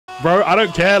Bro, I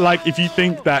don't care, like, if you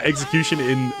think that execution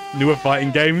in newer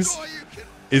fighting games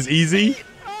is easy,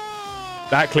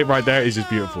 that clip right there is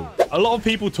just beautiful. A lot of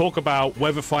people talk about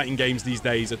whether fighting games these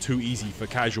days are too easy for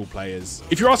casual players.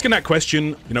 If you're asking that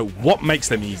question, you know, what makes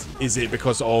them easy? Is it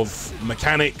because of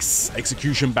mechanics,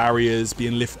 execution barriers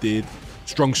being lifted,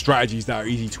 strong strategies that are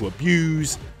easy to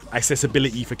abuse,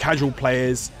 accessibility for casual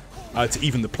players, to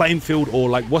even the playing field, or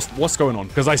like what's going on?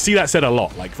 Because I see that said a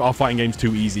lot, like, are fighting games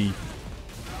too easy?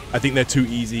 I think they're too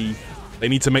easy. They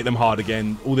need to make them hard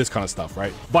again, all this kind of stuff,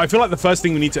 right? But I feel like the first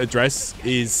thing we need to address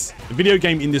is the video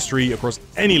game industry across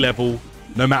any level,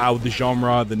 no matter the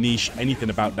genre, the niche, anything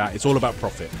about that. It's all about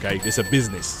profit, okay? It's a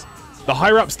business. The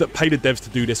higher-ups that pay the devs to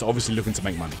do this are obviously looking to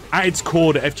make money. At its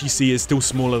core, the FGC is still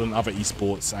smaller than other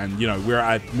esports, and, you know, we're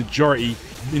at a majority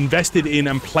invested in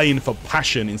and playing for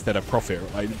passion instead of profit.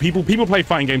 Like, people play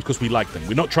fighting games because we like them.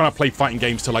 We're not trying to play fighting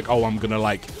games to, like, oh, I'm gonna,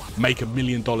 like, make $1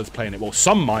 million playing it. Well,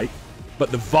 some might, but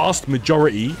the vast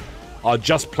majority are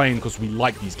just playing because we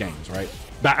like these games, right?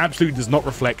 That absolutely does not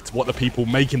reflect what the people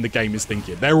making the game is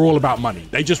thinking. They're all about money.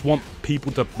 They just want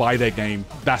people to buy their game.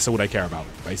 That's all they care about,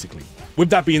 basically. With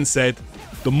that being said,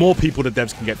 the more people the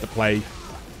devs can get to play,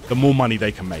 the more money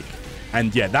they can make.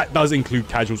 And yeah, that does include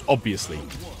casuals, obviously.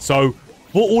 So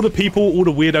for all the people, all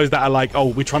the weirdos that are like, oh,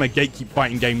 we're trying to gatekeep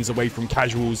fighting games away from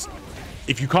casuals,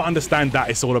 if you can't understand that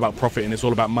it's all about profit and it's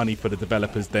all about money for the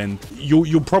developers, then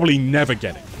you'll probably never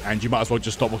get it. And you might as well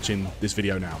just stop watching this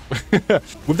video now.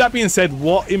 With that being said,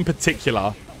 what in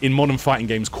particular in modern fighting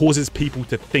games causes people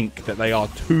to think that they are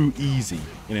too easy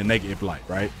in a negative light,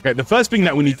 right? Okay, the first thing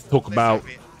that we need to talk about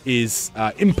is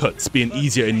inputs being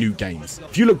easier in new games.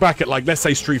 If you look back at, like, let's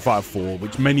say Street Fighter 4,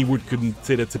 which many would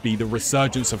consider to be the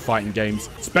resurgence of fighting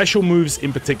games, special moves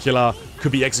in particular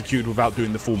could be executed without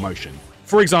doing the full motion.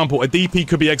 For example, a DP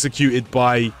could be executed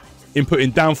by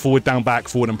inputting down, forward, and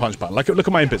punch button. Like, look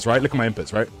at my inputs, right? Look at my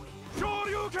inputs, right?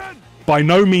 By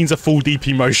no means a full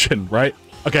DP motion, right?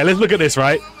 Okay, let's look at this,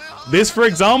 right? This, for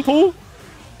example,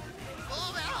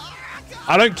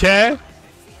 I don't care.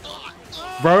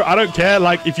 Bro, I don't care,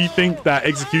 like, if you think that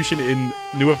execution in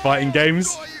newer fighting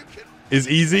games is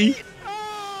easy,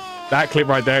 that clip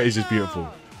right there is just beautiful.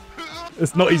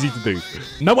 It's not easy to do.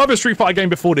 No other Street Fighter game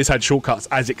before this had shortcuts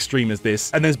as extreme as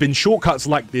this, and there's been shortcuts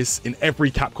like this in every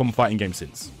Capcom fighting game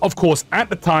since. Of course, at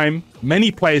the time,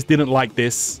 many players didn't like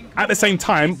this. At the same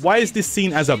time, why is this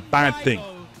seen as a bad thing?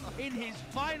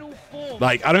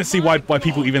 Like, I don't see why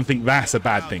people even think that's a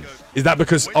bad thing. Is that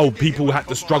because, oh, people had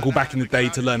to struggle back in the day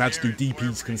to learn how to do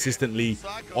DPs consistently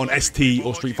on ST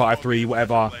or Street Fighter 3,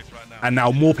 whatever, and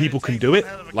now more people can do it?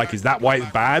 Like, is that why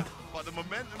it's bad?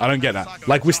 I don't get that.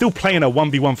 Like, we're still playing a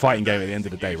 1v1 fighting game at the end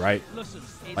of the day, right?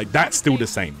 Like, that's still the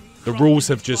same. The rules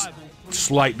have just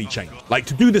slightly changed. Like,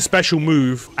 to do the special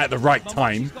move at the right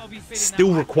time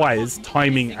still requires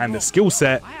timing and a skill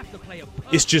set.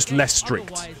 It's just less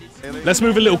strict. Let's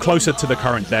move a little closer to the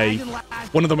current day.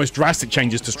 One of the most drastic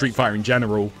changes to Street Fighter in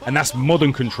general, and that's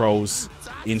modern controls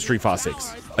in Street Fighter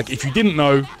 6. Like, if you didn't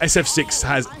know, SF6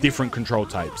 has different control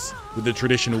types, with the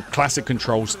traditional classic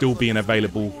controls still being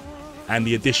available, and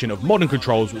the addition of modern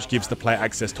controls, which gives the player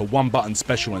access to one-button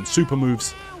special and super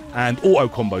moves, and auto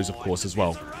combos, of course, as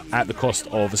well, at the cost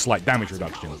of a slight damage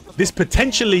reduction. This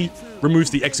potentially removes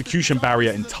the execution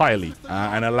barrier entirely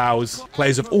and allows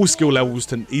players of all skill levels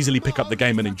to easily pick up the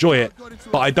game and enjoy it,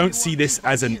 but I don't see this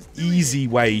as an easy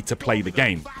way to play the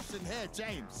game.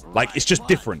 Like, it's just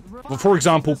different. But for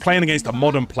example, playing against a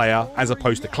modern player as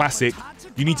opposed to classic,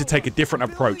 you need to take a different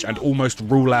approach and almost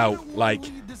rule out, like,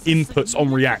 inputs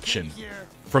on reaction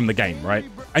from the game, right?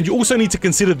 And you also need to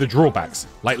consider the drawbacks,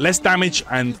 like less damage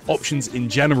and options in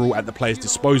general at the player's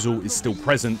disposal is still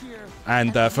present.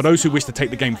 And for those who wish to take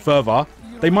the game further,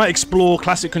 they might explore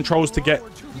classic controls to get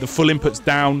the full inputs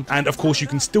down. And of course, you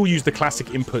can still use the classic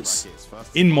inputs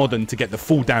in modern to get the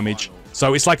full damage.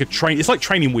 So it's like it's like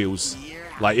training wheels,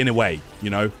 like, in a way, you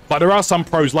know. But there are some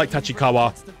pros like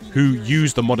Tachikawa who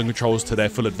use the modern controls to their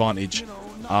full advantage,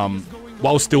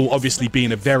 while still obviously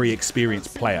being a very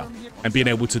experienced player and being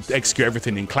able to execute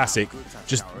everything in classic.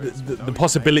 Just the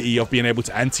possibility of being able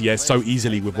to anti-air so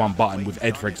easily with one button, with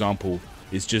Ed, for example,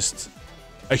 is just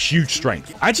a huge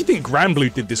strength. I actually think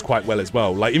Granblue did this quite well as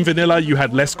well. Like, in vanilla, you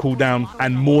had less cooldown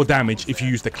and more damage if you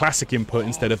used the classic input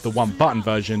instead of the one button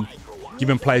version,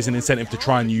 giving players an incentive to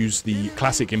try and use the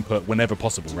classic input whenever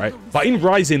possible, right? But in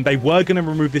Rising, they were going to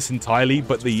remove this entirely,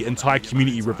 but the entire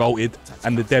community revolted,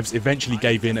 and the devs eventually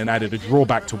gave in and added a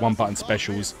drawback to one-button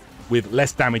specials with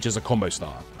less damage as a combo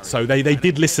starter. So they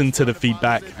did listen to the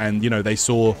feedback, and, you know, they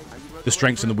saw the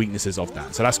strengths and the weaknesses of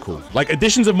that. So that's cool. Like,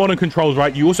 additions of modern controls,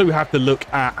 right? You also have to look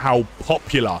at how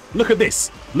popular. Look at this.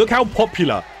 Look how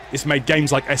popular It's made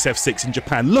games like SF6 in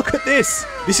Japan. Look at this.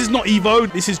 This is not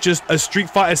Evo. This is just a Street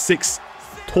Fighter 6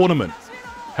 tournament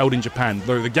held in Japan.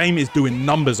 Though the game is doing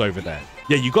numbers over there.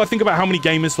 Yeah, you got to think about how many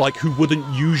gamers like who wouldn't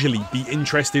usually be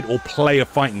interested or play a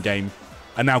fighting game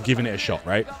are now giving it a shot,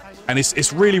 right? And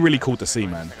it's really, really cool to see,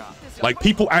 man. Like,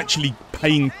 people actually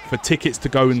paying for tickets to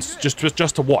go and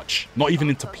just to watch, not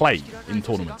even to play in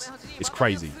tournaments. It's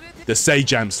crazy. The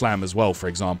Sejam Slam as well, for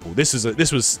example. This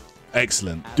was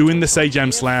excellent. Doing the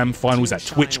Sejam Slam finals at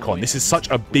TwitchCon. This is such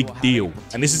a big deal.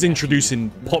 And this is introducing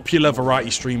popular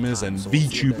variety streamers and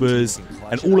VTubers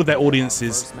and all of their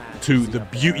audiences to the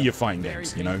beauty of fighting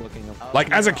games, you know?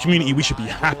 Like, as a community, we should be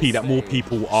happy that more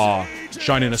people are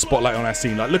shining a spotlight on our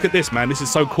scene. Like, look at this, man. This is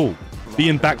so cool.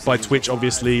 Being backed by Twitch,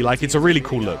 obviously, like, it's a really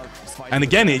cool look. And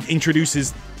again, it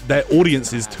introduces their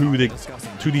audiences to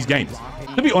these games.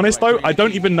 To be honest, though, I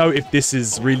don't even know if this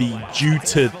is really due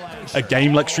to a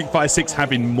game like Street Fighter 6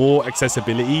 having more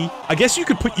accessibility. I guess you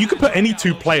could put any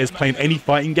two players playing any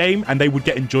fighting game and they would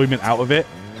get enjoyment out of it.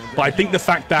 But I think the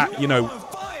fact that, you know,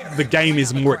 the game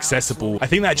is more accessible, I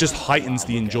think that just heightens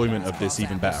the enjoyment of this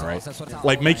even better, right?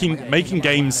 Like making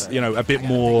games, you know, a bit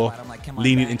more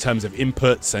lenient in terms of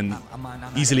inputs and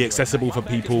easily accessible for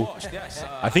people.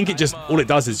 I think all it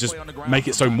does is just make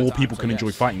it so more people can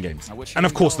enjoy fighting games. And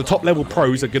of course, the top level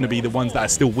pros are going to be the ones that are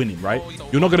still winning, right?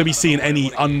 You're not going to be seeing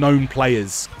any unknown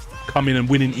players come in and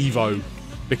winning Evo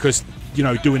because, you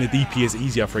know, doing a DP is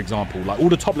easier, for example. Like, all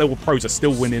the top level pros are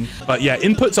still winning. But yeah,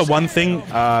 inputs are one thing,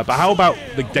 but how about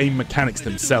the game mechanics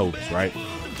themselves, right?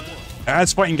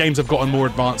 As fighting games have gotten more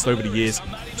advanced over the years,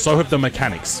 so have the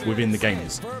mechanics within the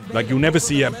games. Like, you'll never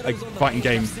see a fighting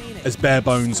game as bare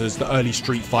bones as the early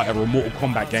Street Fighter or Mortal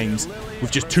Kombat games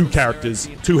with just 2 characters,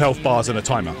 2 health bars, and a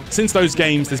timer. Since those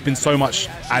games, there's been so much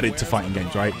added to fighting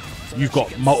games, right? You've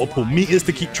got multiple meters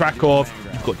to keep track of,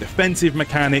 you've got defensive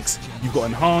mechanics, you've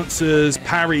got enhancers,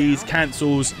 parries,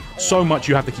 cancels, so much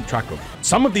you have to keep track of.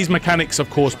 Some of these mechanics, of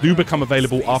course, do become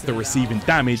available after receiving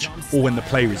damage or when the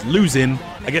player is losing.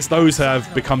 I guess those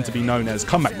have become to be known as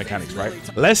comeback mechanics, right?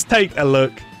 Let's take a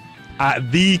look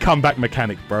at the comeback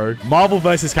mechanic, bro. Marvel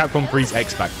vs. Capcom 3's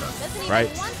X Factor, right?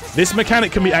 This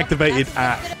mechanic can be activated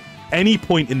at any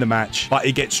point in the match, but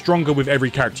it gets stronger with every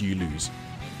character you lose.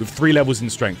 With 3 levels in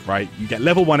strength, right? You get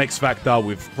level 1 X Factor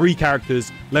with 3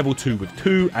 characters, level 2 with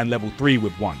 2, and level 3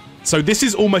 with 1. So this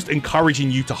is almost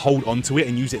encouraging you to hold onto it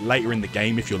and use it later in the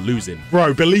game if you're losing.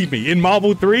 Bro, believe me, in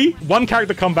Marvel 3, 1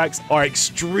 character comebacks are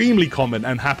extremely common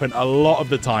and happen a lot of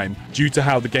the time due to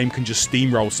how the game can just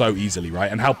steamroll so easily,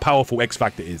 right? And how powerful X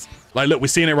Factor is. Like, look, we're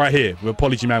seeing it right here with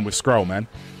Apology Man with Skrull, man.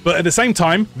 But at the same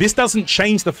time, this doesn't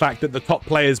change the fact that the top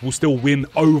players will still win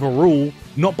overall,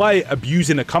 not by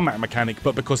abusing a comeback mechanic,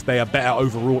 but because they are better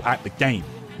overall at the game,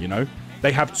 you know?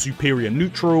 They have superior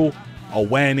neutral,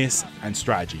 awareness, and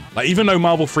strategy. Like, even though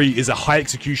Marvel 3 is a high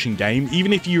execution game,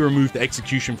 even if you remove the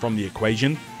execution from the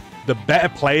equation, the better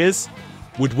players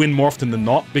would win more often than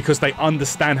not because they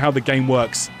understand how the game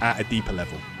works at a deeper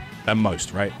level than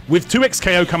most, right? With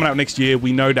 2XKO coming out next year,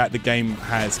 we know that the game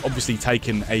has obviously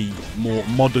taken a more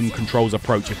modern controls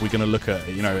approach if we're going to look at,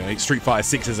 you know, Street Fighter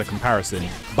 6 as a comparison.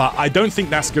 But I don't think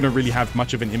that's going to really have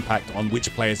much of an impact on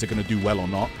which players are going to do well or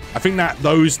not. I think that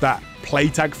those that play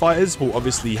tag fighters will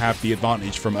obviously have the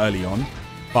advantage from early on.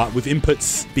 But with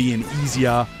inputs being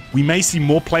easier, we may see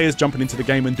more players jumping into the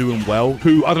game and doing well,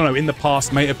 who, I don't know, in the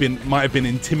past might have been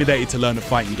intimidated to learn a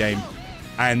fighting game.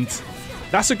 And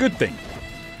that's a good thing.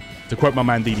 To quote my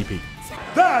man DDP.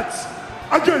 That's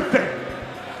a good thing.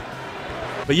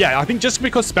 But yeah, I think just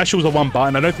because specials are 1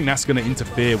 button, I don't think that's going to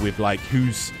interfere with like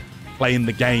who's playing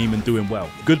the game and doing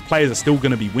well. Good players are still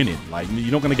going to be winning. Like,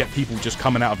 you're not going to get people just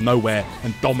coming out of nowhere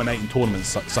and dominating tournaments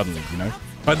suddenly, you know?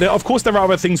 But of course, there are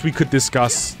other things we could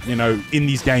discuss, you know, in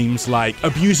these games, like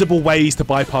abusable ways to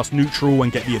bypass neutral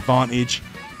and get the advantage.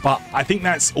 But I think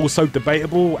that's also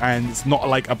debatable, and it's not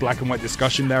like a black and white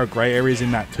discussion. There are gray areas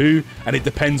in that too, and it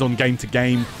depends on game to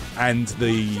game and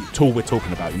the tool we're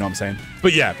talking about, you know what I'm saying?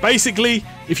 But yeah, basically,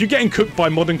 if you're getting cooked by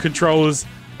modern controls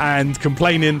and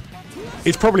complaining,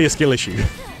 it's probably a skill issue.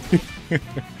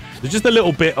 There's just a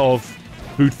little bit of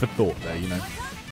food for thought there, you know?